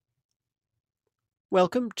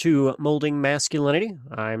Welcome to Molding Masculinity.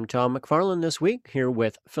 I'm Tom McFarland this week here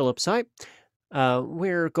with Philip Sipe.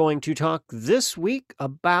 We're going to talk this week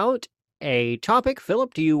about a topic.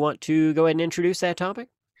 Philip, do you want to go ahead and introduce that topic?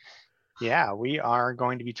 Yeah, we are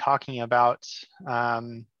going to be talking about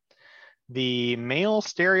the male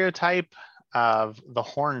stereotype of the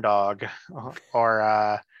horn dog,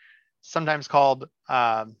 or sometimes called,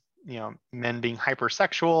 men being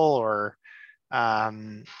hypersexual, or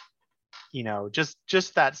um,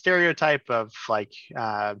 just that stereotype of like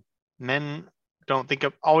men don't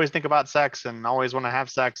always think about sex and always want to have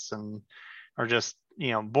sex and are just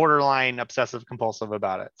borderline obsessive compulsive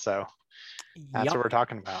about it. So that's Yep. what we're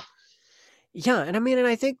talking about. Yeah, and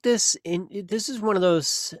I think this is one of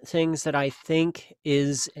those things that I think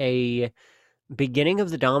is a beginning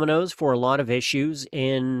of the dominoes for a lot of issues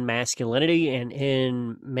in masculinity and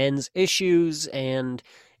in men's issues and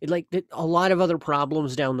a lot of other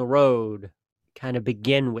problems down the road kind of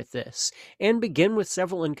begin with this and begin with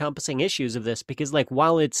several encompassing issues of this because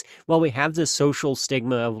while we have this social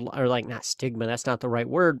stigma of or like not stigma, that's not the right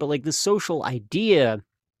word, but like the social idea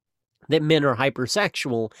that men are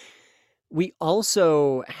hypersexual, we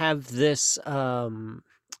also have this element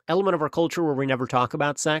of our culture where we never talk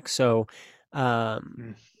about sex. So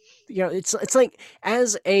um Mm. it's like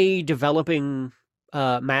as a developing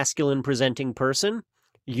masculine presenting person,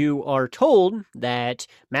 you are told that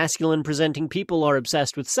masculine presenting people are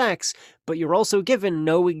obsessed with sex, but you're also given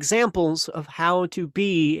no examples of how to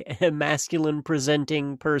be a masculine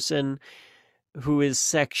presenting person who is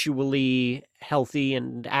sexually healthy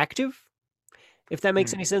and active, if that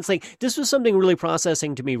makes any Mm. sense. Like, this was something really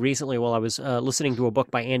processing to me recently while I was listening to a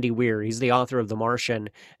book by Andy Weir. He's the author of The Martian,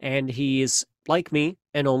 and he's, like me,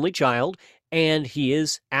 an only child, and he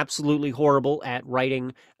is absolutely horrible at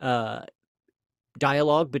writing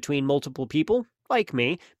dialogue between multiple people, like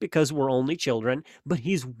me, because we're only children, but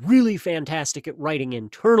he's really fantastic at writing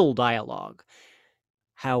internal dialogue.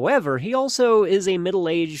 However, he also is a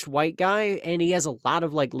middle-aged white guy, and he has a lot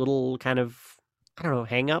of like little kind of, I don't know,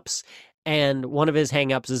 hang-ups. And one of his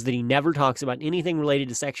hang-ups is that he never talks about anything related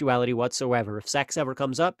to sexuality whatsoever. If sex ever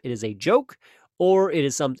comes up, it is a joke, or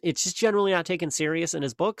it's just generally not taken serious in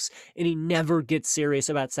his books, and he never gets serious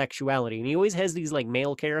about sexuality. And he always has these like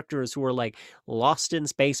male characters who are like lost in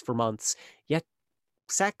space for months, yet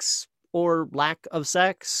sex or lack of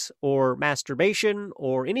sex or masturbation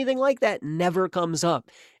or anything like that never comes up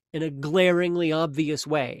in a glaringly obvious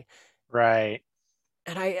way. Right.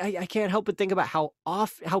 And I can't help but think about how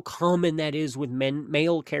common that is with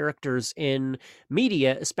male characters in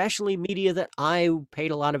media, especially media that I paid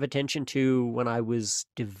a lot of attention to when I was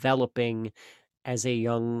developing as a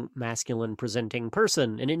young masculine presenting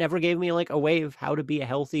person, and it never gave me like a way of how to be a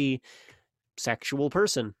healthy sexual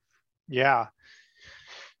person. Yeah.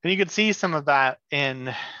 And you could see some of that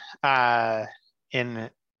uh in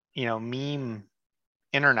meme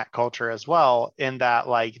internet culture as well, in that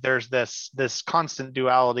like there's this constant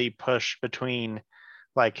duality push between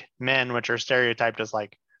like men, which are stereotyped as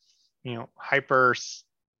like hyper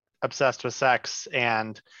obsessed with sex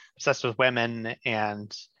and obsessed with women,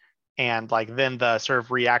 and like then the sort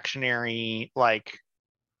of reactionary like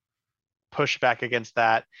pushback against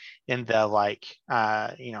that in the like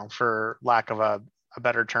for lack of a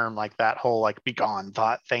better term, like that whole like begone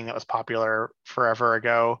thought thing that was popular forever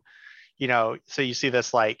ago. So you see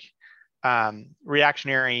this like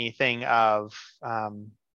reactionary thing of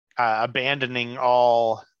abandoning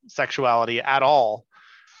all sexuality at all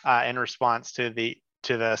in response to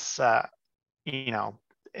this you know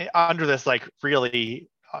under this like really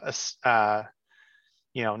uh,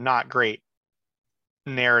 not great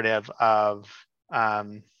narrative of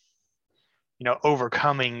um,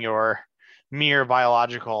 overcoming your mere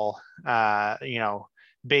biological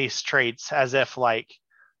base traits, as if like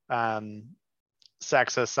um,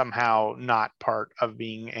 sex is somehow not part of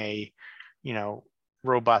being a you know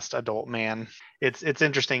robust adult man. It's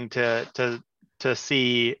interesting to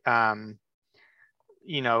see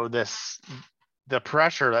this the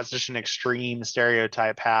pressure that such an extreme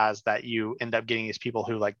stereotype has, that you end up getting these people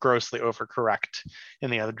who like grossly overcorrect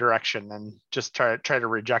in the other direction and just try to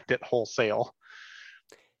reject it wholesale.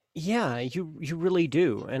 Yeah, you really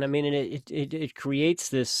do. And I mean, and it creates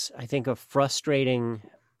this, I think, a frustrating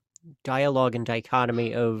dialogue and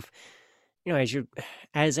dichotomy of, as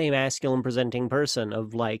as a masculine presenting person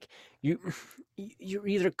of like you you're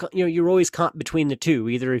either you're always caught between the two.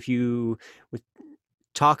 Either if you with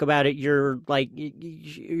talk about it, you're like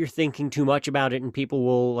you're thinking too much about it and people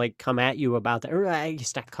will like come at you about that, or I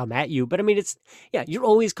guess not come at you, but I mean, it's, yeah, you're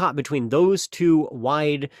always caught between those two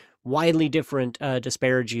widely different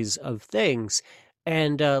disparages of things.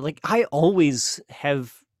 And like I always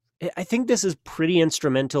have, I think this is pretty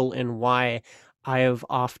instrumental in why I have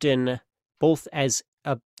often, both as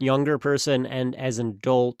a younger person and as an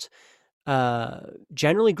adult, uh,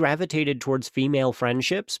 generally gravitated towards female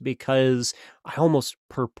friendships because I almost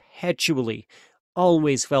perpetually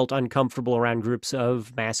always felt uncomfortable around groups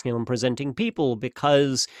of masculine presenting people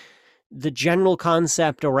because the general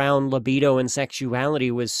concept around libido and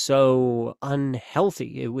sexuality was so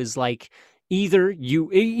unhealthy. It was like either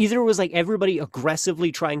it was like everybody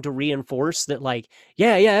aggressively trying to reinforce that like,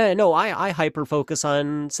 yeah, no, I hyper focus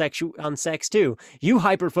on sex too. You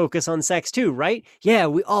hyper focus on sex too, right? Yeah,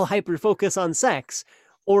 we all hyper focus on sex.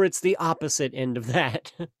 Or it's the opposite end of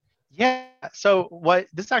that. Yeah. So what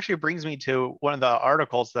this actually brings me to one of the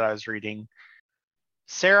articles that I was reading.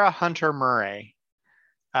 Sarah Hunter Murray.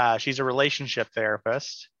 She's a relationship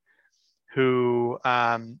therapist who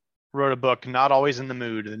wrote a book, Not Always in the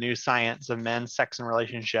Mood: The New Science of Men, Sex, and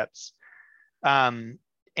Relationships. Um,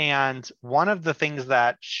 and one of the things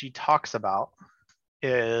that she talks about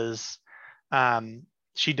is um,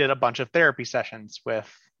 she did a bunch of therapy sessions with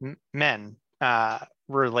men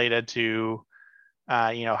related to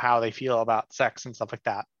how they feel about sex and stuff like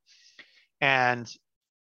that. And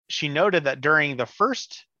she noted that during the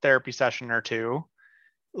first therapy session or two,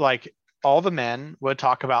 like all the men would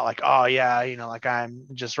talk about like, oh yeah, like I'm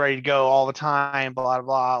just ready to go all the time, blah blah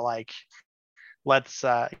blah, like let's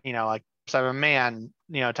like I'm a man,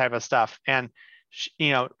 type of stuff. And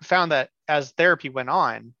found that as therapy went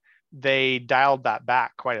on, they dialed that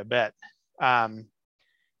back quite a bit. Um,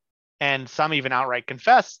 and some even outright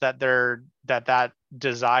confessed that that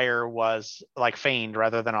desire was like feigned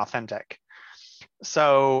rather than authentic.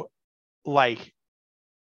 So like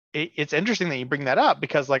it's interesting that you bring that up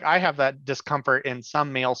because like I have that discomfort in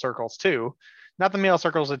some male circles too. Not the male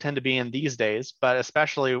circles I tend to be in these days, but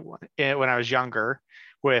especially when I was younger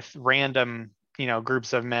with random,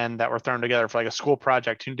 groups of men that were thrown together for like a school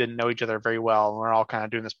project who didn't know each other very well. And we're all kind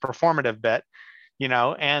of doing this performative bit,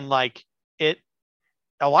 and like it,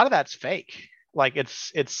 a lot of that's fake. Like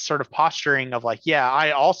it's sort of posturing of like, yeah,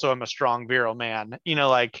 I also am a strong virile man,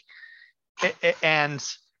 like, and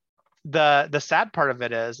the sad part of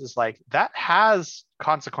it is like that has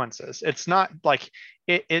consequences. It's not like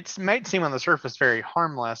it might seem on the surface very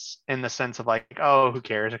harmless in the sense of like, oh, who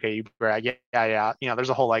cares? Okay, you brag, yeah. There's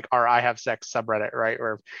a whole like our I have sex subreddit, right?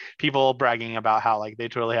 Where people bragging about how like they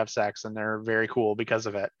totally have sex and they're very cool because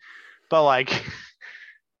of it. But like,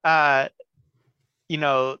 uh,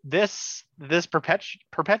 this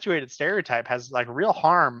perpetuated stereotype has like real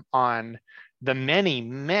harm on the many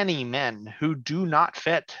many men who do not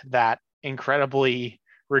fit that incredibly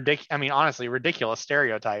ridiculous, I mean honestly ridiculous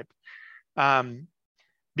stereotype. um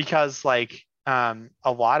because like a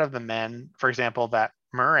lot of the men, for example, that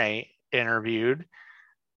Murray interviewed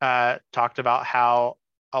talked about how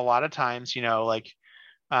a lot of times, like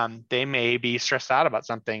they may be stressed out about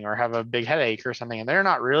something or have a big headache or something, and they're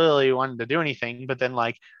not really wanting to do anything, but then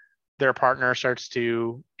like their partner starts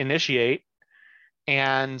to initiate,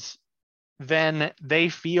 and then they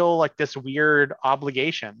feel like this weird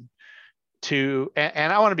obligation to,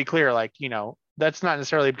 and I want to be clear, like, that's not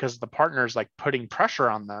necessarily because the partner's like putting pressure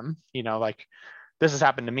on them, like this has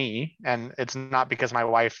happened to me, and it's not because my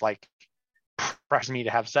wife like pressed me to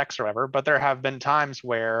have sex or whatever, but there have been times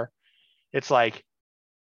where it's like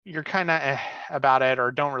you're kind of about it or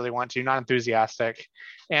don't really want to, not enthusiastic.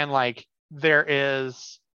 And like there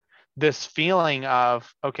is this feeling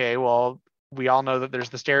of, okay, well, we all know that there's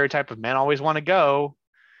the stereotype of men always want to go.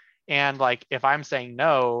 And like if I'm saying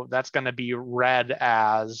no, that's going to be read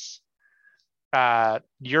as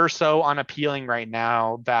you're so unappealing right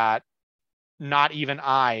now that not even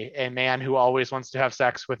I, a man who always wants to have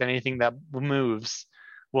sex with anything that moves,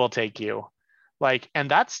 will take you. Like, and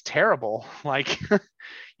that's terrible. Like,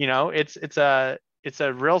 it's a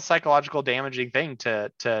real psychological damaging thing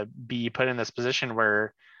to be put in this position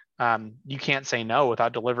where you can't say no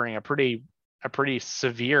without delivering a pretty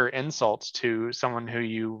severe insult to someone who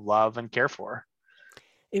you love and care for.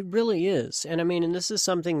 It really is. And I mean, and this is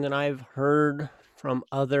something that I've heard from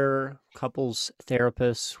other couples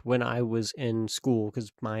therapists when I was in school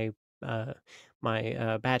because my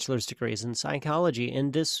bachelor's degree is in psychology,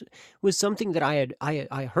 and this was something that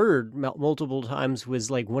I heard multiple times was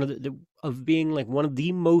like one of of being like one of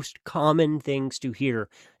the most common things to hear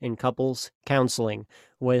in couples counseling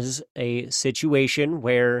was a situation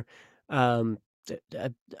where um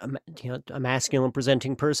a, a masculine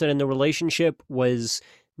presenting person in the relationship was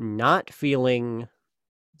not feeling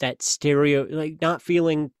that like not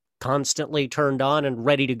feeling constantly turned on and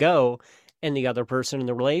ready to go, and the other person in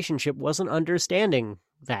the relationship wasn't understanding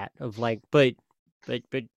that of like, but but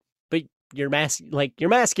you're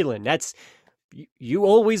masculine. That's you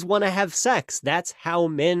always want to have sex. That's how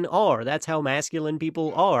men are. That's how masculine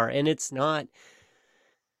people are, and that's not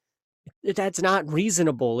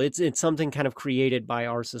reasonable. It's something kind of created by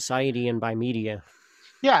our society and by media.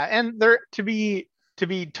 Yeah, and there to be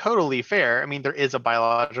totally fair, I mean, there is a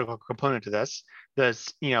biological component to this.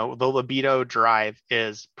 This, the libido drive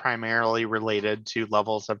is primarily related to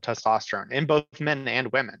levels of testosterone in both men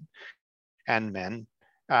and women. And men,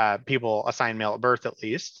 people assigned male at birth at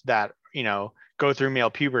least, that, go through male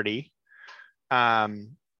puberty,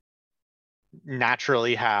 um,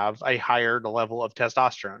 naturally have a higher level of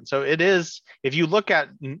testosterone. So it is, if you look at,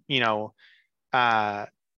 uh,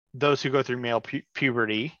 those who go through male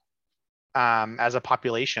puberty, as a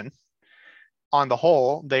population, on the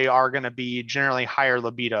whole, they are going to be generally higher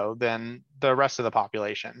libido than the rest of the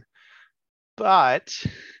population, but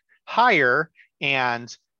higher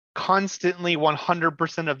and constantly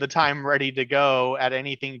 100% of the time ready to go at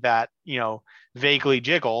anything that, vaguely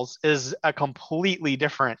jiggles is a completely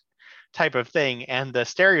different type of thing. And the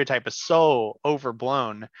stereotype is so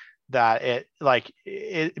overblown that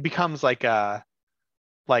it becomes like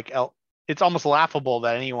it's almost laughable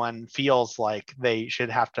that anyone feels like they should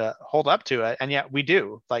have to hold up to it, and yet we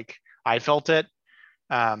do. Like, I felt it.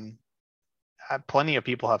 um Plenty of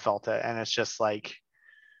people have felt it, and it's just like,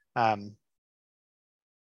 um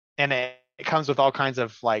and it comes with all kinds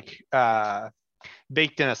of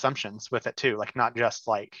baked in assumptions with it too, like not just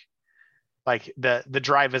like the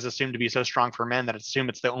drive is assumed to be so strong for men that assume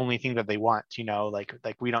it's the only thing that they want,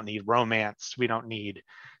 like we don't need romance, we don't need,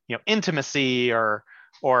 intimacy or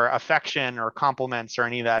affection or compliments or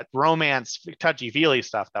any of that romance touchy feely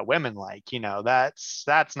stuff that women like.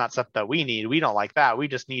 That's not stuff that we need. We don't like that. We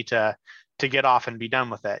just need to get off and be done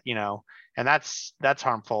with it. And that's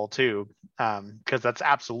harmful too, because that's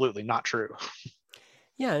absolutely not true.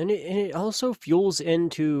 Yeah, and it also fuels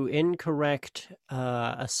into incorrect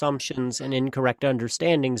assumptions and incorrect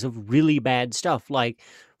understandings of really bad stuff. Like,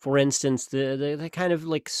 for instance, the kind of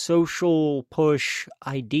like social push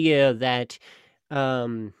idea that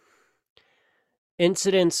um,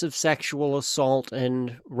 incidents of sexual assault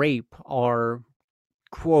and rape are,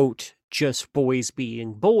 quote, just boys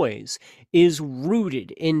being boys, is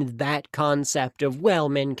rooted in that concept of, well,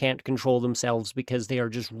 men can't control themselves because they are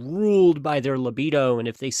just ruled by their libido. And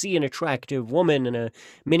if they see an attractive woman in a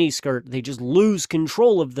miniskirt, they just lose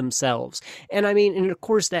control of themselves. And I mean, and of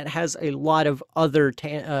course, that has a lot of other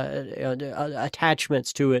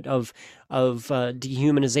attachments to it of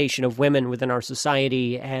dehumanization of women within our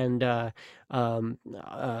society and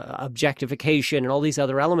objectification and all these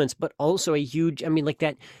other elements, but also a huge, I mean, like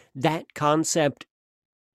that concept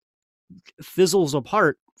fizzles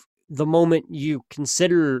apart the moment you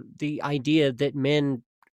consider the idea that men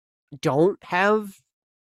don't have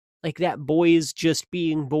like that boys just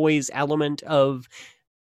being boys element of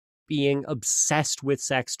being obsessed with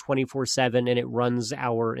sex 24/7, and it runs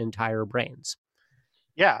our entire brains.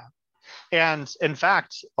 Yeah. And in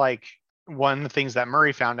fact, like, one of the things that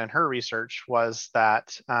Murray found in her research was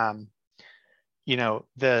that,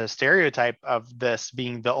 the stereotype of this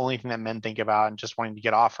being the only thing that men think about and just wanting to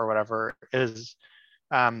get off or whatever is,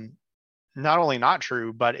 um, not only not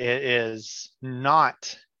true, but it is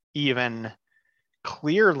not even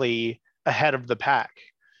clearly ahead of the pack,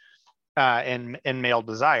 in male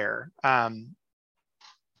desire.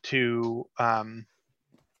 To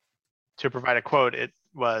to provide a quote, it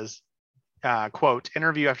was, quote,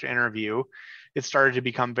 interview after interview, it started to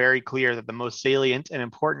become very clear that the most salient and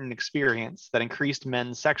important experience that increased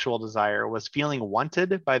men's sexual desire was feeling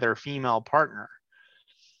wanted by their female partner.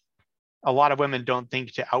 A lot of women don't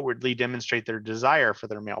think to outwardly demonstrate their desire for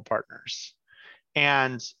their male partners.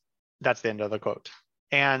 And that's the end of the quote.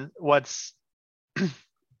 And what's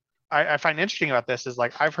I find interesting about this is,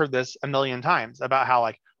 like, I've heard this a million times about how,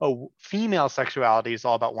 like, oh, female sexuality is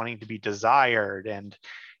all about wanting to be desired and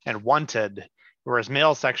wanted, whereas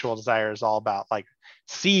male sexual desire is all about like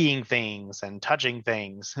seeing things and touching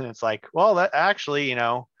things. And it's like, well, that actually,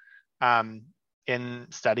 in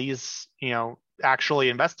studies, actually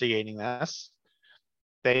investigating this,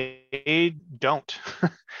 they don't.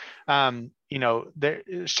 There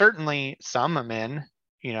certainly some men,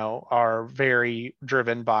 are very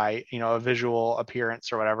driven by, a visual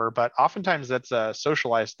appearance or whatever, but oftentimes that's a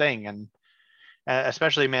socialized thing. And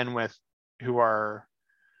especially men who are,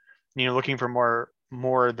 looking for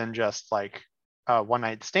more than just like a one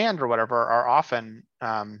night stand or whatever, are often,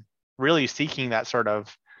 really seeking that sort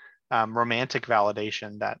of, romantic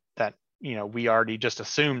validation that we already just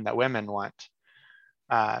assume that women want.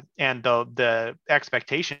 And the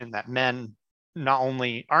expectation that men not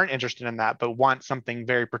only aren't interested in that, but want something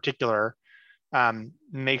very particular,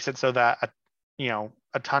 makes it so that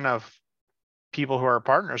a ton of people who are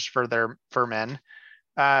partners for men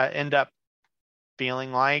end up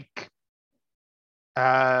feeling like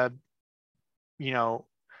uh, you know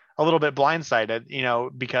a little bit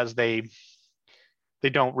blindsided, because they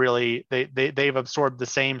don't really they've absorbed the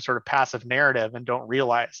same sort of passive narrative and don't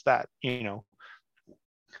realize that men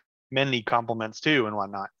need compliments too and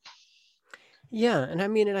whatnot. Yeah, and I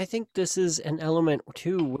mean, and I think this is an element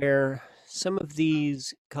too where some of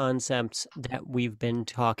these concepts that we've been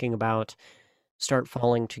talking about start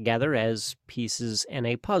falling together as pieces in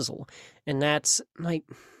a puzzle. And that's like,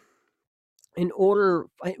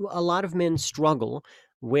 a lot of men struggle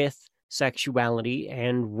with sexuality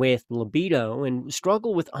and with libido and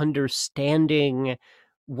struggle with understanding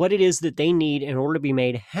what it is that they need in order to be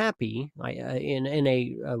made happy in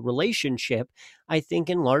a relationship. I think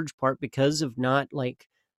in large part because of not like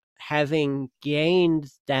having gained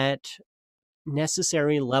that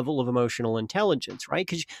necessary level of emotional intelligence, right?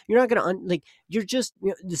 Because you're not going to like you're just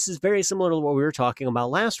this is very similar to what we were talking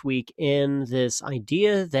about last week in this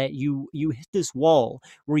idea that you hit this wall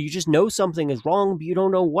where you just know something is wrong, but you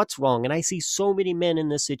don't know what's wrong. And I see so many men in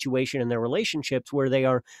this situation in their relationships where they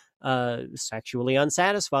are sexually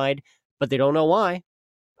unsatisfied, but they don't know why.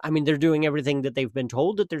 I mean, they're doing everything that they've been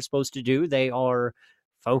told that they're supposed to do. They are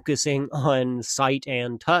focusing on sight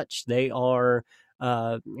and touch. They are,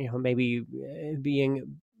 maybe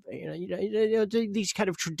being, these kind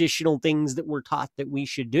of traditional things that we're taught that we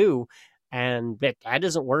should do, and that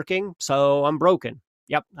isn't working. So I'm broken.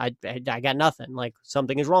 Yep, I got nothing. Like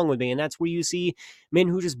something is wrong with me, and that's where you see men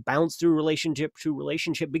who just bounce through relationship to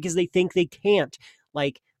relationship because they think they can't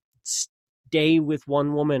like stay with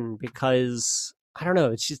one woman because I don't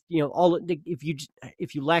know. It's just all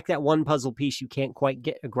if you lack that one puzzle piece, you can't quite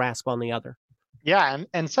get a grasp on the other. Yeah,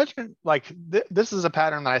 and such this is a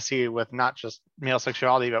pattern that I see with not just male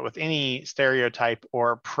sexuality, but with any stereotype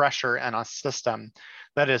or pressure in a system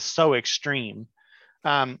that is so extreme.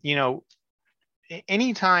 Um, you know,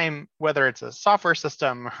 Anytime, whether it's a software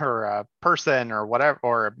system or a person or whatever,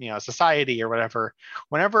 or society or whatever,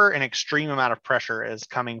 whenever an extreme amount of pressure is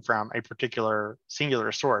coming from a particular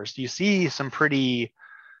singular source, you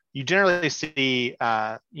generally see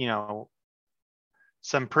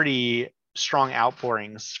some pretty strong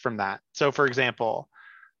outpourings from that. So for example,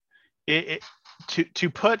 it to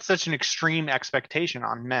put such an extreme expectation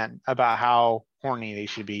on men about how horny they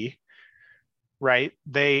should be, right?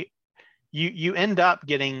 You end up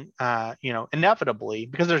getting inevitably,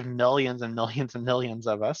 because there's millions and millions and millions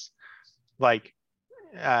of us, like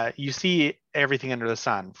you see everything under the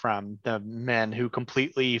sun, from the men who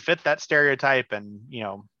completely fit that stereotype and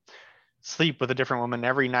sleep with a different woman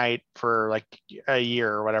every night for like a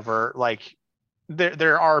year or whatever. Like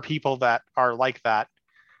there are people that are like that,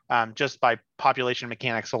 just by population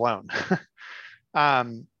mechanics alone.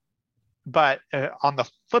 um, but on the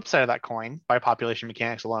flip side of that coin, by population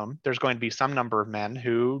mechanics alone, there's going to be some number of men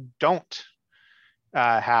who don't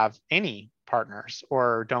have any partners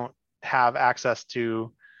or don't have access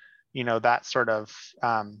to that sort of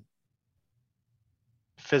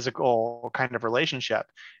physical kind of relationship.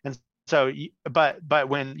 And so but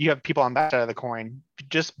when you have people on that side of the coin,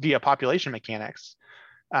 just via population mechanics,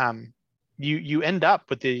 um, you end up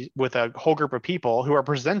with a whole group of people who are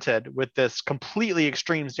presented with this completely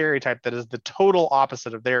extreme stereotype that is the total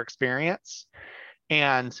opposite of their experience,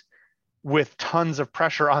 and with tons of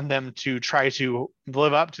pressure on them to try to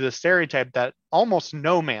live up to the stereotype that almost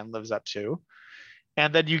no man lives up to.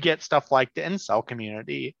 And then you get stuff like the incel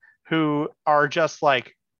community, who are just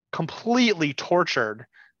like completely tortured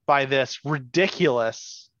by this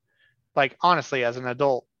ridiculous, like honestly, as an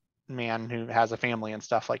adult man who has a family and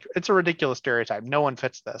stuff, like it's a ridiculous stereotype. No one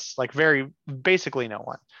fits this. Like very basically no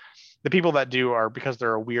one. The people that do are because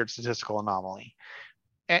they're a weird statistical anomaly.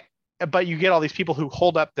 But you get all these people who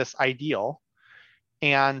hold up this ideal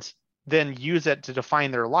and then use it to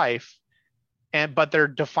define their life, but they're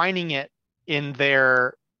defining it in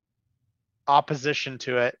their opposition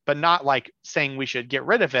to it, but not like saying we should get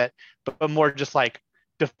rid of it, but more just like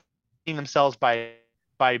defining themselves by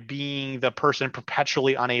being the person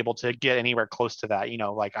perpetually unable to get anywhere close to that.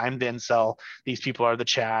 Like I'm the incel, these people are the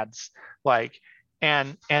chads, like,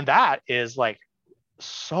 and that is like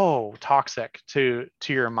so toxic to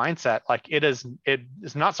your mindset. Like it is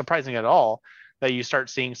not surprising at all that you start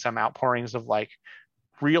seeing some outpourings of like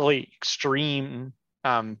really extreme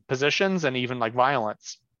positions and even like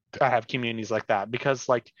violence. I have communities like that because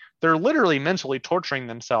like they're literally mentally torturing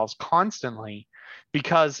themselves constantly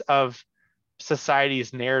because of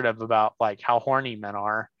society's narrative about like how horny men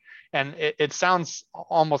are. And it sounds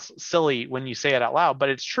almost silly when you say it out loud, but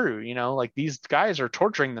it's true. Like these guys are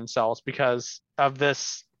torturing themselves because of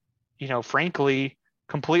this, frankly,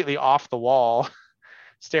 completely off the wall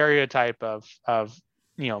stereotype of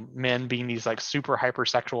men being these like super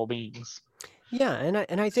hypersexual beings. Yeah,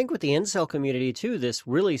 and I think with the incel community too, this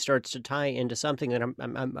really starts to tie into something that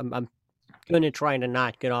I'm going to try to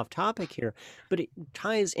not get off topic here, but it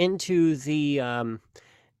ties into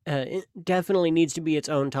it definitely needs to be its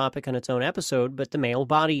own topic on its own episode, but the male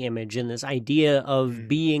body image and this idea of Mm.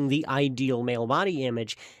 being the ideal male body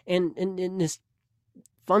image, and this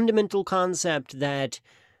fundamental concept that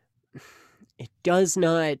it does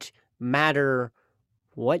not matter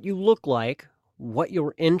what you look like, what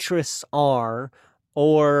your interests are,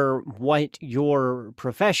 or what your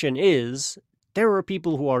profession is. There are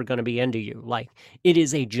people who are going to be into you. Like, it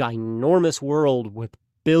is a ginormous world with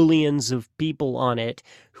billions of people on it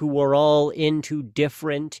who are all into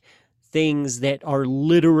different things that are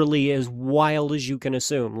literally as wild as you can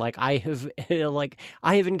assume. Like, I have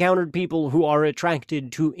encountered people who are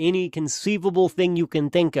attracted to any conceivable thing you can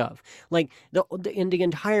think of. Like in the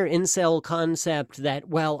entire incel concept that,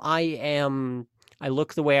 well, I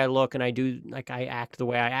look the way I look and I act the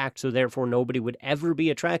way I act, so therefore nobody would ever be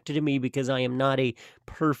attracted to me because I am not a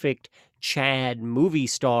perfect Chad movie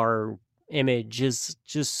star image is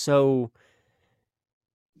just so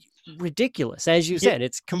ridiculous. As you Yeah, said,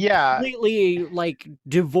 it's yeah, completely like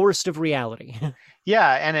divorced of reality.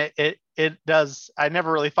 yeah, and it does. I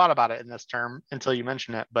never really thought about it in this term until you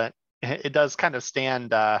mentioned it, but it does kind of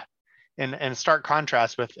stand in stark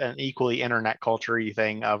contrast with an equally internet culture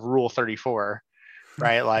thing of Rule 34,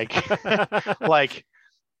 right? Like, like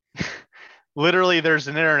literally, there's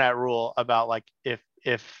an internet rule about like if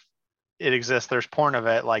it exists, there's porn of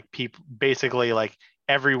it. Like people basically like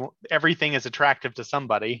everything is attractive to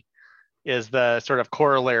somebody is the sort of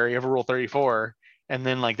corollary of Rule 34. And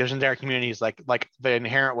then like there's entire communities like the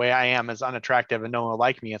inherent way I am is unattractive and no one will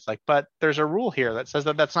like me. It's like, but there's a rule here that says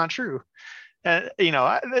that that's not true. And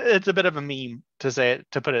it's a bit of a meme to say it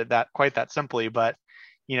to put it that quite that simply, but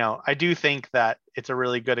I do think that it's a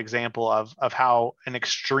really good example of how an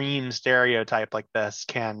extreme stereotype like this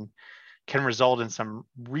can result in some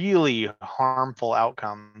really harmful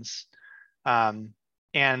outcomes, um,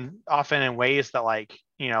 and often in ways that like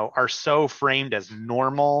are so framed as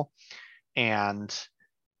normal and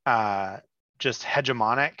uh, just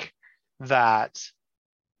hegemonic that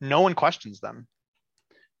no one questions them.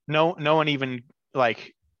 No one even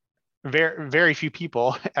like very few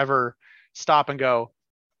people ever stop and go,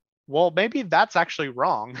 well, maybe that's actually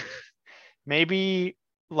wrong. Maybe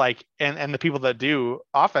like and the people that do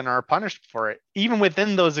often are punished for it, even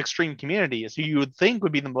within those extreme communities who you would think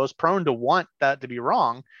would be the most prone to want that to be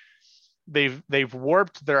wrong. They've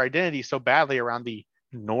warped their identity so badly around the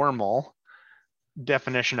normal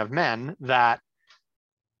definition of men that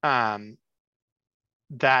um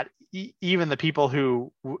that even the people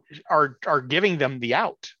who are giving them the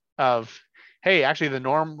out of, hey, actually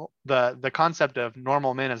the concept of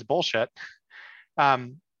normal men is bullshit,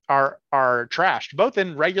 um are trashed both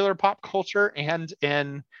in regular pop culture and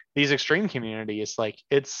in these extreme communities. Like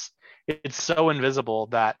it's so invisible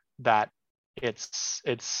that it's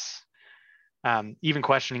even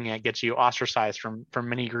questioning it gets you ostracized from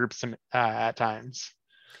many groups at times.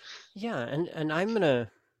 Yeah, and I'm gonna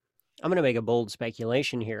make a bold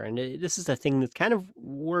speculation here, and this is a thing that's kind of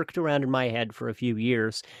worked around in my head for a few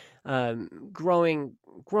years. Growing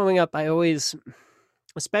up, I always,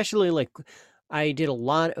 especially like, I did a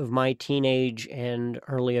lot of my teenage and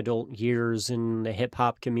early adult years in the hip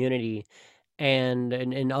hop community, and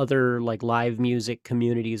in other like live music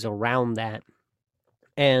communities around that,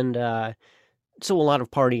 and so a lot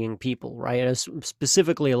of partying people, right?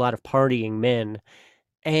 Specifically, a lot of partying men,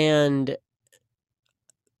 and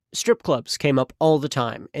strip clubs came up all the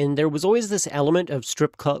time, and there was always this element of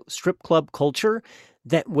strip club culture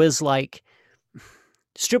that was like,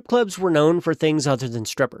 strip clubs were known for things other than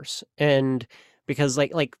strippers. And because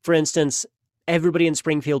like for instance, everybody in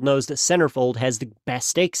Springfield knows that Centerfold has the best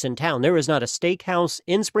steaks in town. There is not a steakhouse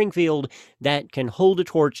in Springfield that can hold a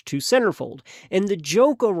torch to Centerfold. And the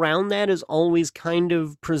joke around that has always kind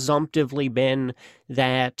of presumptively been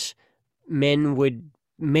that men would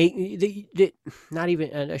make not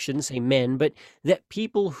even, I shouldn't say men, but that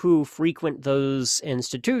people who frequent those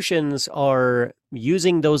institutions are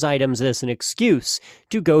using those items as an excuse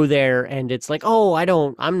to go there, and it's like, oh,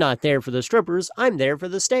 I'm not there for the strippers, I'm there for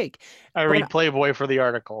the steak. I But read Playboy for the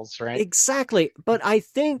articles, right? exactly, but I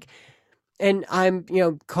think, and I'm,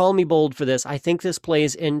 call me bold for this, I think this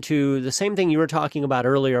plays into the same thing you were talking about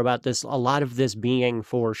earlier about this, a lot of this being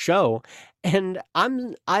for show. And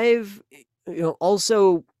I've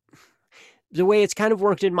also the way it's kind of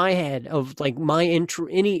worked in my head of like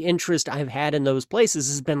any interest I've had in those places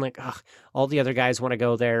has been like, ugh, all the other guys want to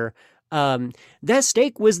go there. Um, that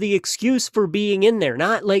steak was the excuse for being in there,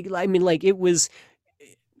 not like I mean, like it was.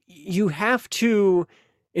 You have to,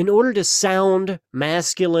 in order to sound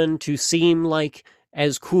masculine, to seem like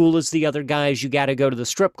as cool as the other guys, you got to go to the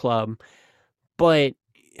strip club. But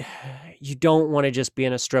you don't want to just be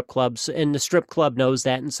in a strip club, and the strip club knows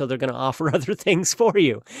that, and so they're going to offer other things for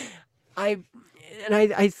you. I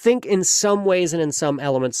I think in some ways and in some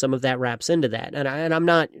elements, some of that wraps into that. And I'm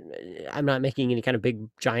not making any kind of big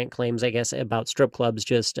giant claims, I guess, about strip clubs.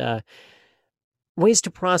 Just ways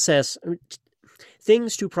to process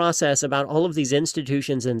things to process about all of these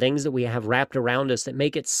institutions and things that we have wrapped around us that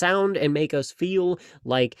make it sound and make us feel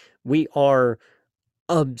like we are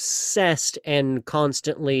obsessed and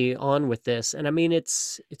constantly on with this. And I mean,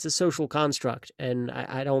 it's a social construct, and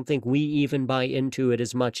I don't think we even buy into it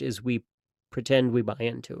as much as we pretend we buy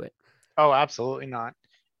into it. Oh, absolutely not.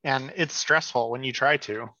 And it's stressful when you try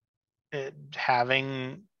to.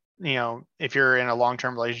 Having, if you're in a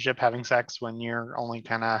long-term relationship, having sex when you're only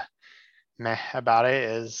kind of meh about it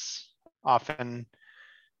is often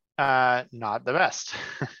not the best.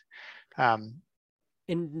 um,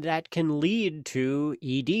 And that can lead to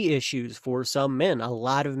ED issues for some men. A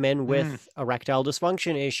lot of men mm, with erectile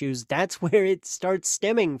dysfunction issues, that's where it starts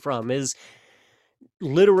stemming from, is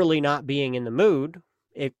literally not being in the mood.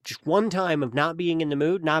 It just one time of not being in the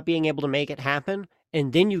mood, not being able to make it happen,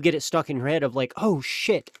 and then you get it stuck in your head of like, oh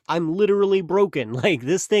shit, I'm literally broken. Like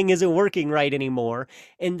this thing isn't working right anymore.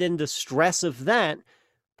 And then the stress of that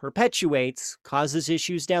perpetuates, causes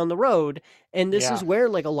issues down the road. And this yeah, is where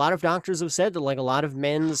like a lot of doctors have said that like a lot of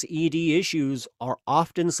men's ED issues are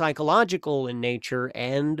often psychological in nature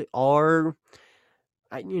and are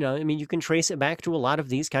I mean you can trace it back to a lot of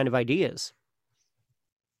these kind of ideas.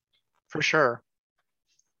 for sure.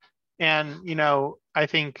 And, I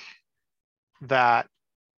think that,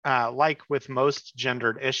 like with most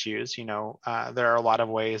gendered issues, there are a lot of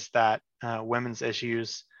ways that women's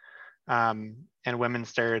issues and women's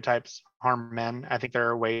stereotypes harm men. I think there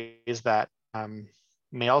are ways that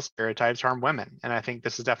male stereotypes harm women. And I think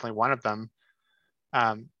this is definitely one of them.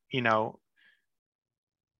 Um, you know,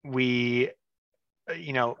 we,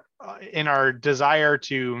 in our desire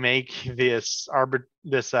to make this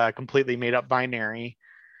completely made up binary,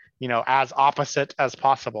 as opposite as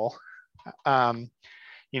possible, um,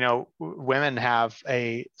 women have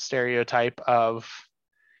a stereotype of,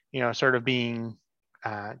 sort of being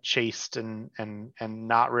chaste and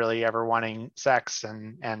not really ever wanting sex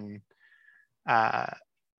and uh,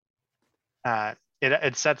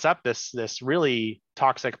 it sets up this really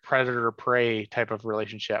toxic predator prey type of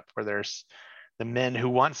relationship where there's the men who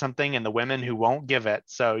want something and the women who won't give it.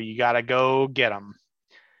 So you got to go get them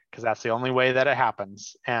because that's the only way that it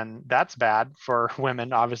happens, and that's bad for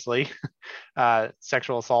women, obviously.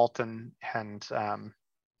 Sexual assault and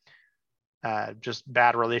just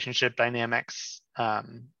bad relationship dynamics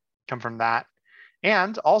come from that.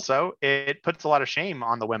 And also, it puts a lot of shame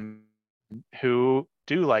on the women who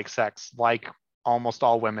do like sex, like almost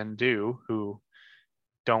all women do,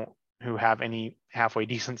 don't who have any halfway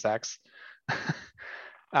decent sex.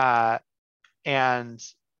 uh, and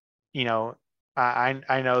you know,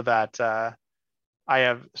 I know that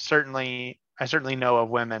I certainly know of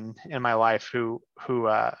women in my life who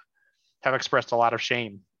have expressed a lot of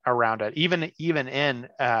shame around it, even in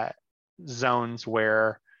zones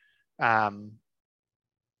where um,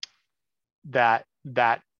 that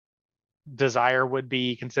desire would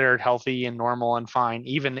be considered healthy and normal and fine,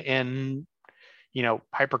 even in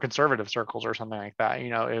hyper conservative circles or something like that.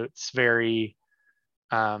 It's very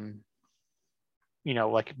um,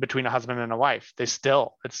 like between a husband and a wife, it's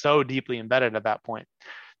so deeply embedded at that point.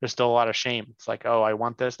 There's still a lot of shame. It's like, oh, I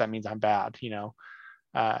want this, that means I'm bad.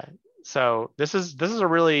 Uh, so this is a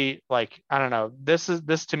really, like, I don't know, this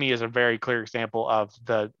to me is a very clear example of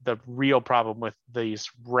the real problem with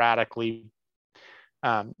these radically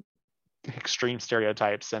um, extreme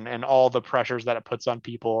stereotypes and all the pressures that it puts on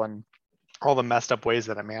people and all the messed up ways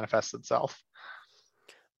that it manifests itself.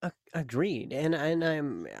 Agreed, and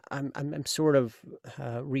I'm sort of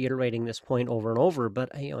reiterating this point over and over, but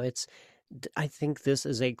it's I think this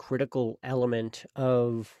is a critical element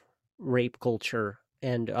of rape culture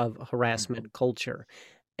and of harassment culture,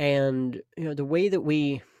 and the way that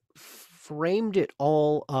we framed it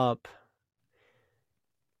all up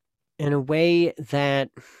in a way that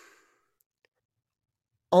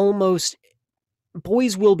almost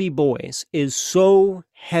boys will be boys is so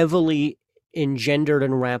heavily engendered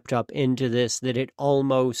and wrapped up into this that it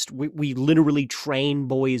almost we literally train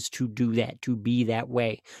boys to do that, to be that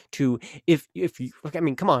way, to if you, I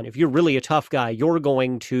mean, come on, if you're really a tough guy, you're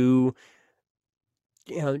going to,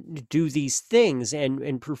 you know, do these things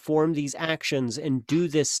and perform these actions and do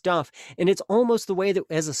this stuff. And it's almost the way that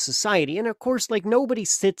as a society, and of course, like, nobody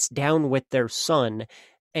sits down with their son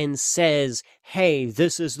and says, hey,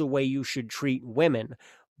 this is the way you should treat women.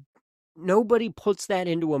 Nobody puts that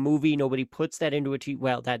into a movie. Nobody puts that into a TV.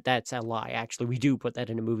 Well, that's a lie. Actually, we do put that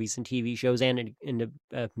into movies and TV shows and into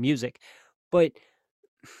music. But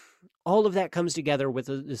all of that comes together with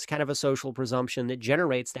this kind of a social presumption that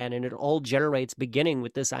generates that, and it all generates beginning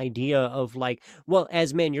with this idea of, like, well,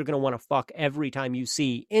 as men, you're going to want to fuck every time you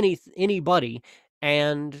see anybody,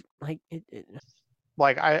 and like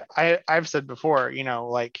Like I've said before, you know,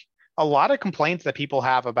 like a lot of complaints that people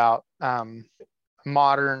have about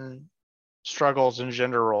modern struggles and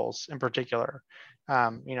gender roles in particular.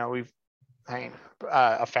 You know,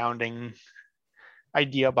 a founding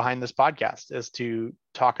idea behind this podcast is to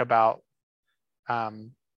talk about,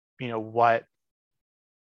 you know, what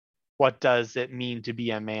does it mean to be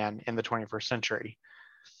a man in the 21st century?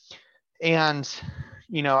 And,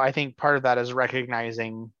 you know, I think part of that is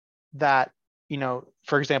recognizing that, you know,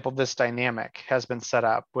 for example, this dynamic has been set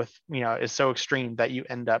up with, you know, is so extreme that you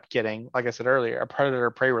end up getting, like I said earlier, a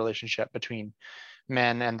predator-prey relationship between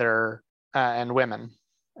men and their and women.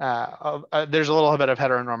 There's a little bit of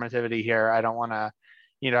heteronormativity here. I don't want to,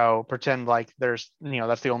 you know, pretend like there's, you know,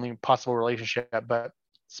 that's the only possible relationship, but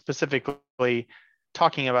specifically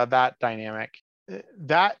talking about that dynamic,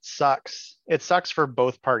 that sucks. It sucks for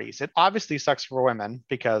both parties. It obviously sucks for women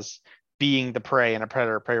because being the prey in a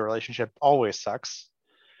predator-prey relationship always sucks.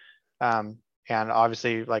 And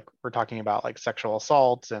obviously, like, we're talking about like sexual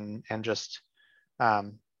assault and just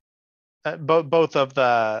both of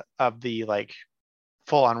the like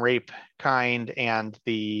full-on rape kind and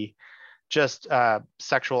the just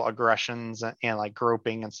sexual aggressions and like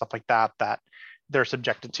groping and stuff like that they're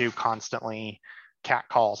subjected to constantly, cat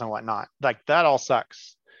calls and whatnot. Like, that all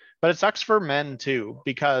sucks. But it sucks for men too,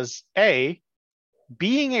 because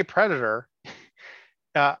being a predator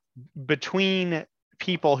between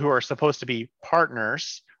people who are supposed to be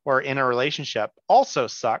partners or in a relationship also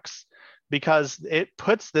sucks, because it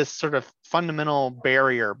puts this sort of fundamental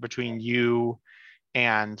barrier between you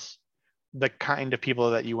and the kind of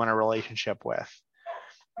people that you want a relationship with,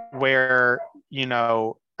 where, you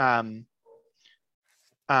know,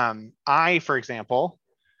 I, for example,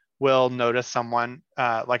 will notice someone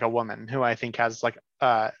like a woman who I think has like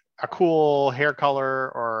a cool hair color,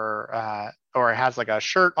 or has like a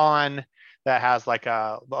shirt on that has like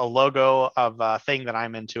a logo of a thing that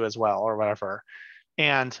I'm into as well, or whatever.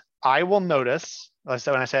 And I will notice,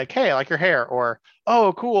 so when I say like, hey, I like your hair, or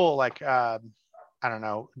oh, cool, like I don't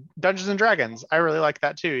know, Dungeons and Dragons, I really like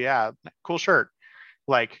that too. Yeah, cool shirt.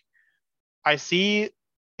 Like, I see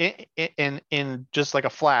in just like a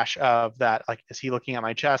flash of that, like, is he looking at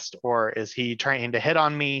my chest or is he trying to hit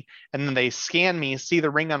on me? And then they scan me, see the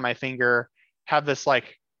ring on my finger, have this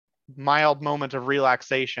like mild moment of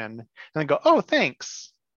relaxation, and then go, oh,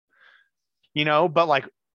 thanks. You know, but like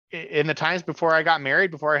in the times before I got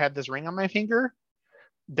married, before I had this ring on my finger,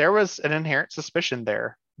 there was an inherent suspicion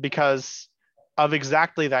there because of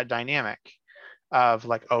exactly that dynamic of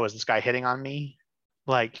like, oh, is this guy hitting on me?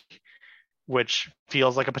 Like, which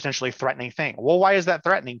feels like a potentially threatening thing. Well, why is that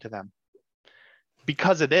threatening to them?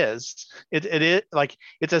 Because it is. It is like,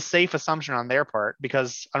 it's a safe assumption on their part,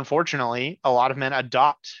 because unfortunately, a lot of men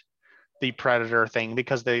adopt the predator thing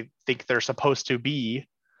because they think they're supposed to be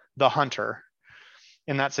the hunter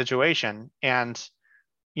in that situation. And,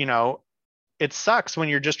 you know, it sucks when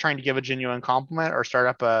you're just trying to give a genuine compliment or start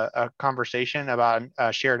up a conversation about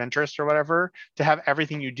a shared interest or whatever, to have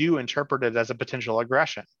everything you do interpreted as a potential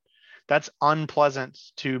aggression. That's unpleasant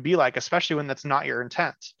to be like, especially when that's not your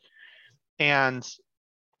intent. And,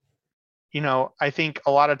 you know, I think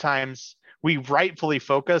a lot of times we rightfully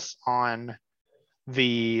focus on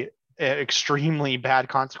the extremely bad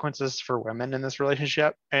consequences for women in this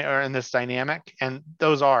relationship or in this dynamic, and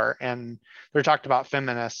they're talked about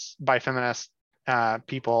by feminist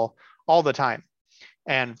people all the time,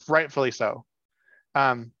 and rightfully so.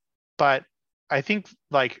 But I think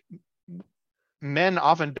like men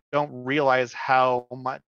often don't realize how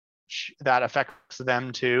much that affects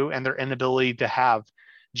them too, and their inability to have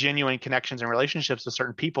genuine connections and relationships with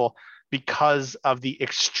certain people because of the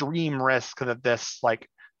extreme risk that this like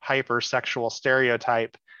hypersexual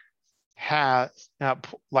stereotype has,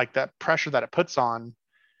 like that pressure that it puts on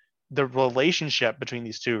the relationship between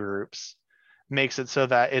these two groups makes it so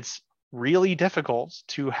that it's really difficult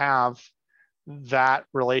to have that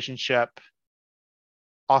relationship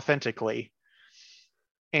authentically.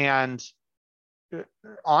 And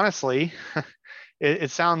honestly,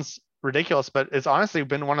 it sounds ridiculous, but it's honestly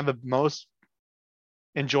been one of the most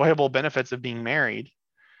enjoyable benefits of being married,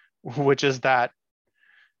 which is that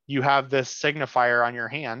you have this signifier on your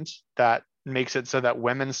hand that makes it so that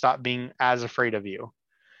women stop being as afraid of you.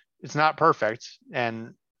 It's not perfect,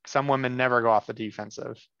 and some women never go off the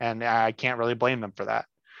defensive, and I can't really blame them for that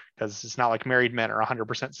because it's not like married men are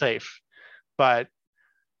 100% safe. But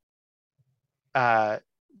uh,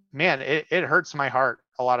 man, it hurts my heart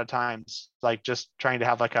a lot of times, like just trying to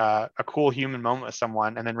have like a cool human moment with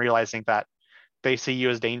someone and then realizing that they see you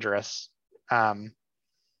as dangerous, um,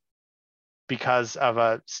 because of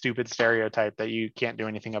a stupid stereotype that you can't do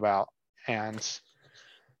anything about. And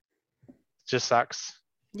it just sucks.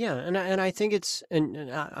 Yeah, and I think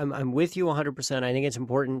I'm with you 100%. I think it's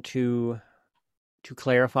important to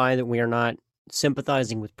clarify that we are not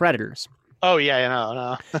sympathizing with predators. Oh yeah, no,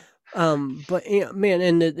 no. But man,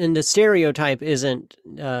 and the stereotype isn't,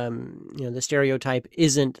 the stereotype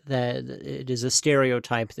isn't that it is a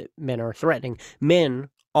stereotype that men are threatening. Men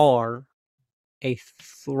are a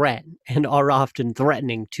threat and are often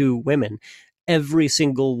threatening to women. Every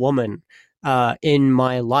single woman in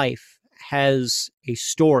my life has a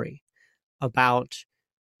story about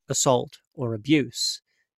assault or abuse.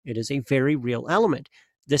 It is a very real element.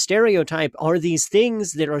 The stereotype are these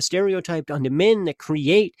things that are stereotyped onto men that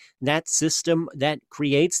create that system that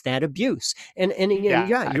creates that abuse. And Yeah,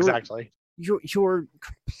 yeah, exactly. you're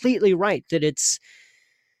completely right that it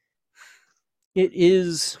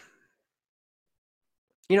is,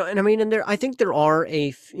 and I mean, and there, I think there are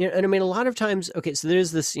and I mean, a lot of times, okay, so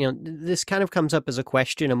there's this, this kind of comes up as a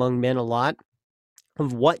question among men a lot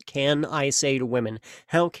of what can I say to women?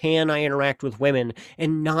 How can I interact with women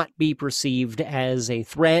and not be perceived as a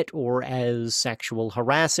threat or as sexual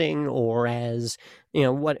harassing or as,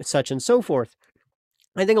 what such and so forth?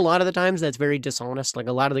 I think a lot of the times that's very dishonest. Like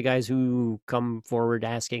a lot of the guys who come forward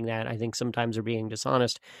asking that, I think sometimes are being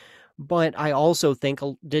dishonest. But I also think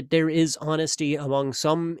that there is honesty among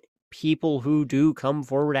some people who do come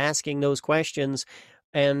forward asking those questions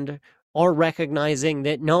and are recognizing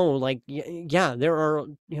that no, like, yeah, there are,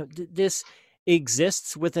 this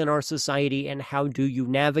exists within our society. And how do you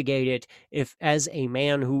navigate it if, as a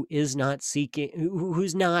man who is not seeking,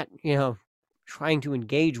 who's not, trying to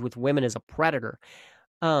engage with women as a predator?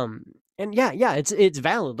 Um, and yeah, it's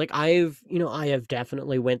valid. Like I have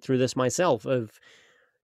definitely went through this myself of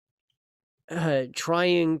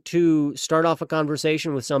trying to start off a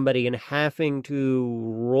conversation with somebody and having to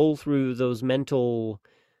roll through those mental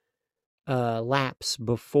laps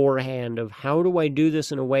beforehand of how do I do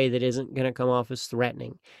this in a way that isn't going to come off as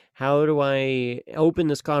threatening? How do I open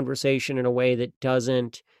this conversation in a way that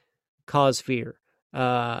doesn't cause fear?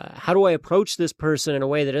 How do I approach this person in a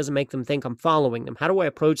way that doesn't make them think I'm following them? How do I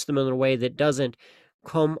approach them in a way that doesn't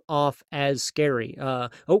come off as scary?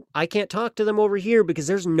 Oh, I can't talk to them over here because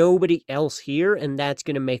there's nobody else here, and that's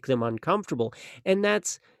going to make them uncomfortable. And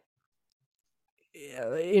that's,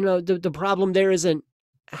 the problem there isn't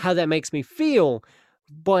how that makes me feel,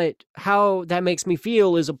 but how that makes me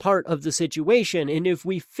feel is a part of the situation. And if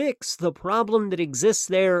we fix the problem that exists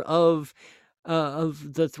there of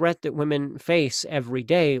the threat that women face every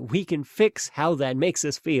day, we can fix how that makes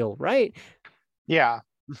us feel, right? Yeah.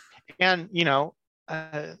 And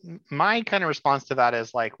my kind of response to that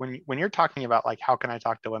is like when you're talking about like how can I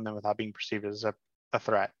talk to women without being perceived as a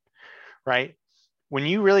threat, right? When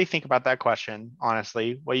you really think about that question,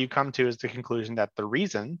 honestly, what you come to is the conclusion that the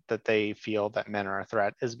reason that they feel that men are a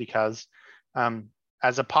threat is because, um,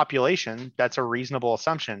 as a population, that's a reasonable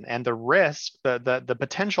assumption, and the risk, the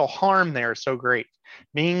potential harm there is so great.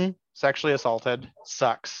 Being sexually assaulted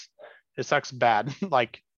sucks. It sucks bad,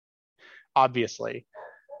 like obviously,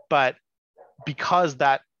 but because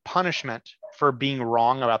that punishment for being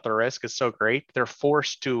wrong about the risk is so great, they're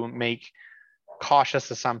forced to make cautious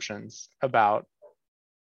assumptions about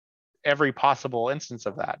every possible instance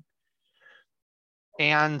of that.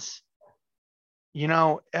 And you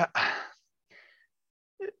know,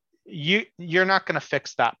 you're not going to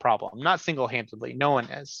fix that problem, not single-handedly. No one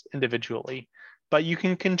is individually, but you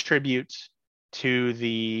can contribute to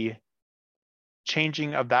the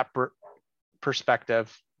changing of that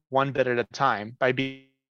perspective one bit at a time by being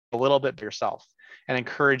a little bit yourself and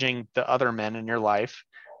encouraging the other men in your life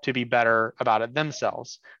to be better about it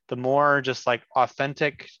themselves. The more just like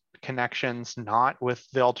authentic connections, not with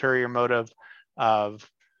the ulterior motive of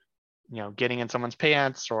getting in someone's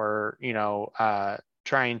pants or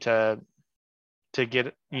trying to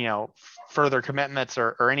get further commitments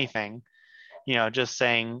or anything. Just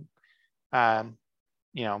saying um,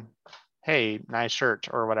 you know, hey, nice shirt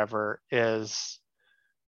or whatever is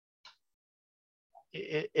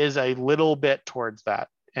a little bit towards that,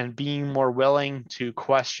 and being more willing to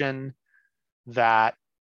question that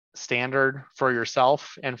standard for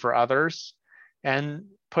yourself and for others, and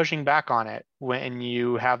pushing back on it when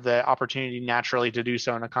you have the opportunity naturally to do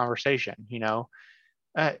so in a conversation.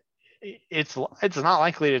 Uh, it's not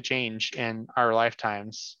likely to change in our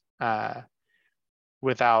lifetimes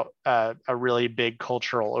without a really big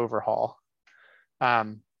cultural overhaul.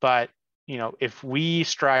 But if we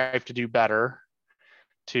strive to do better,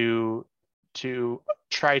 to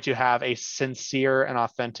try to have a sincere and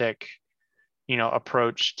authentic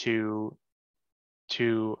approach to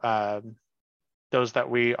those that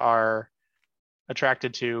we are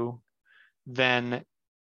attracted to, then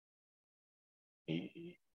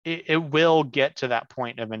it will get to that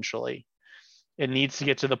point eventually. It needs to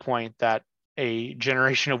get to the point that a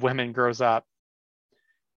generation of women grows up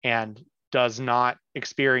and does not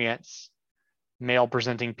experience male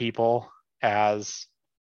presenting people as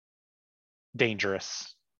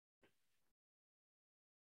dangerous.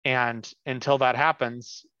 And until that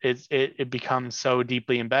happens, it becomes so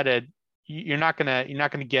deeply embedded. You're not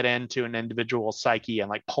gonna get into an individual psyche and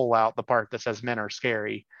like pull out the part that says men are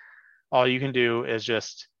scary. All you can do is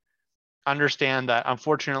just understand that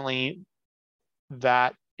unfortunately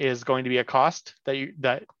that is going to be a cost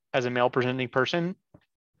that as a male presenting person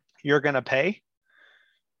you're going to pay,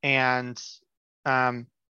 and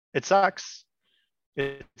it sucks.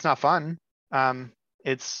 It's not fun.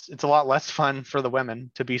 It's a lot less fun for the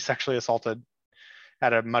women to be sexually assaulted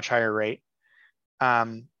at a much higher rate.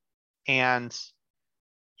 And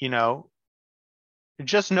you know,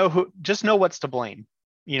 just know what's to blame.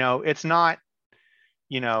 It's not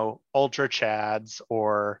ultra chads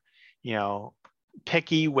or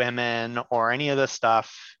picky women or any of this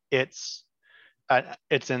stuff. It's a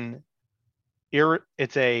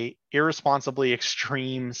irresponsibly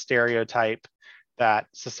extreme stereotype that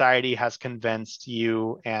society has convinced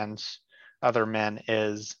you and other men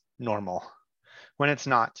is normal, when it's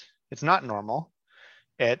not. It's not normal.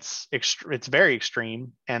 It's very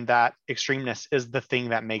extreme, and that extremeness is the thing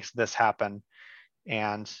that makes this happen.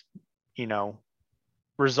 And you know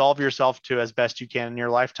resolve yourself to, as best you can in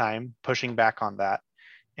your lifetime, pushing back on that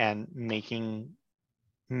and making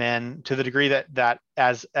men, to the degree that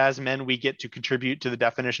as men we get to contribute to the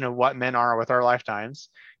definition of what men are with our lifetimes,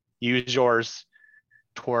 use yours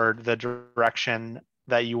toward the direction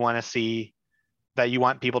that you want to see, that you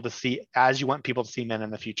want people to see, as you want people to see men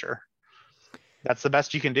in the future. That's the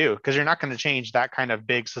best you can do, because you're not going to change that kind of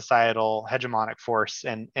big societal hegemonic force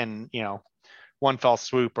in one fell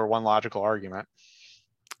swoop or one logical argument.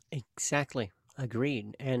 Exactly.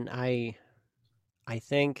 Agreed. And I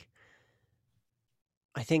think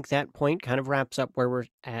that point kind of wraps up where we're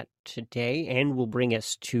at today and will bring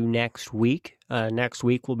us to next week. Next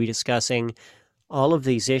week we'll be discussing all of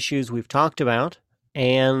these issues we've talked about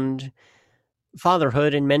and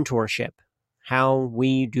fatherhood and mentorship. How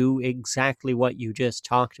we do exactly what you just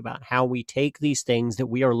talked about. How we take these things that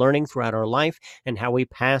we are learning throughout our life and how we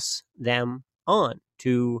pass them on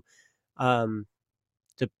um,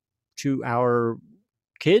 to our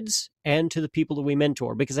kids and to the people that we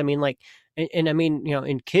mentor. Because I mean, like, and I mean,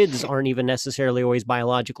 and kids aren't even necessarily always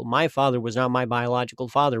biological. My father was not my biological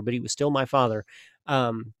father, but he was still my father.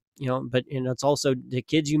 But it's also the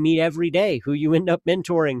kids you meet every day who you end up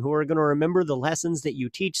mentoring, who are going to remember the lessons that you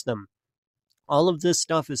teach them. All of this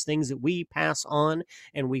stuff is things that we pass on,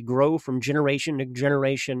 and we grow from generation to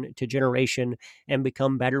generation to generation and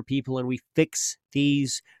become better people. And we fix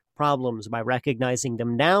these problems by recognizing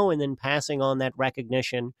them now and then passing on that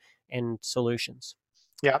recognition and solutions.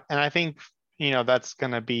 Yeah, and I think that's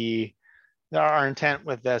going to be our intent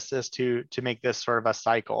with this, is to make this sort of a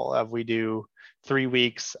cycle of, we do 3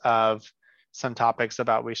 weeks of some topics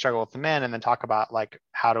about we struggle with the men, and then talk about like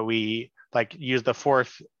how do we like use the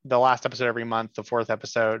last episode every month, every fourth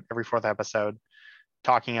episode,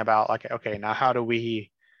 talking about like, okay, now how do we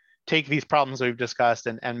take these problems we've discussed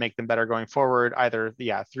and make them better going forward, either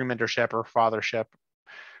through mentorship or fathership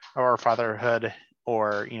or fatherhood,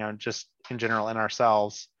 or just in general in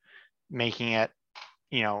ourselves, making it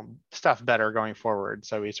stuff better going forward.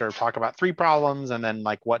 So we sort of talk about 3 problems and then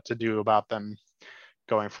like what to do about them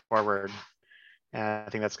going forward. And I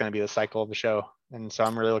think that's going to be the cycle of the show. And so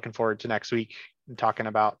I'm really looking forward to next week and talking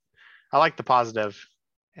about, I like the positive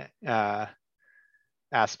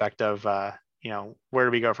aspect of where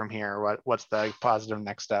do we go from here? What's the positive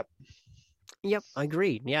next step? Yep,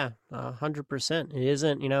 agreed. Yeah, 100%. It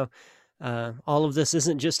isn't, All of this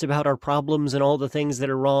isn't just about our problems and all the things that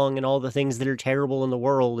are wrong and all the things that are terrible in the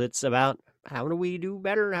world. It's about how do we do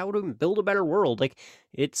better? How to build a better world? Like,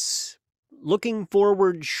 it's looking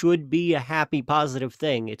forward should be a happy, positive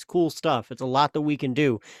thing. It's cool stuff. It's a lot that we can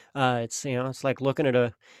do. It's like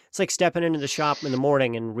it's like stepping into the shop in the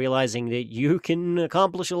morning and realizing that you can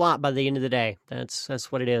accomplish a lot by the end of the day.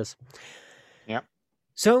 That's what it is. Yeah.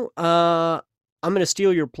 So, I'm going to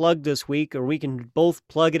steal your plug this week, or we can both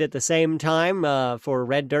plug it at the same time for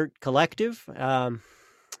Red Dirt Collective.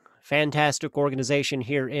 Fantastic organization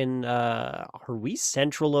here in, are we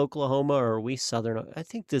central Oklahoma or are we southern? I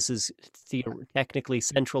think this is technically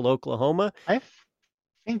central Oklahoma. I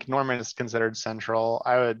think Norman is considered central.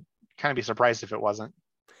 I would kind of be surprised if it wasn't.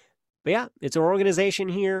 But yeah, it's an organization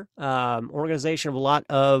here, organization of a lot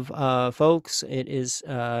of folks. It is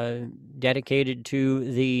dedicated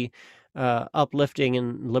to the uplifting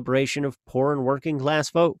and liberation of poor and working class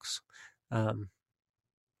folks.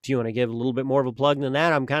 If you want to give a little bit more of a plug than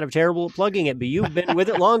that, I'm kind of terrible at plugging it, but you've been with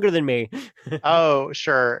it longer than me. Oh,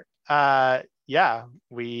 sure. Yeah,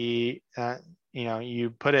 we, you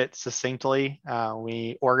put it succinctly.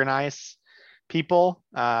 We organize people,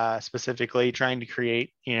 specifically trying to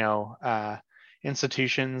create,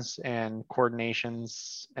 institutions and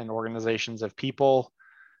coordinations and organizations of people,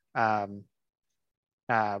 poor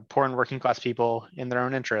and working class people in their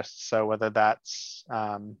own interests. So whether that's,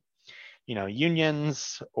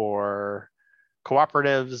 unions or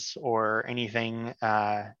cooperatives or anything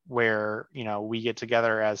where we get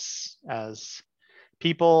together as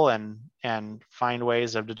people and find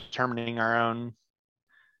ways of determining our own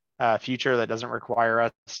future that doesn't require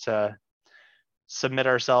us to submit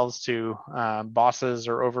ourselves to bosses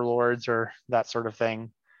or overlords or that sort of thing.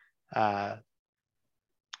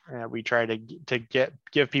 We try to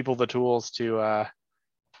give people the tools to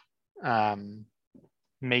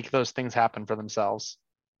make those things happen for themselves.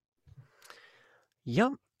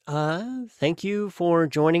 Yep. Thank you for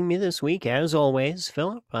joining me this week, as always,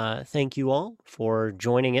 Philip. Thank you all for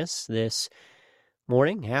joining us this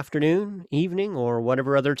morning, afternoon, evening, or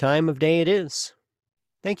whatever other time of day it is.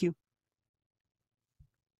 Thank you.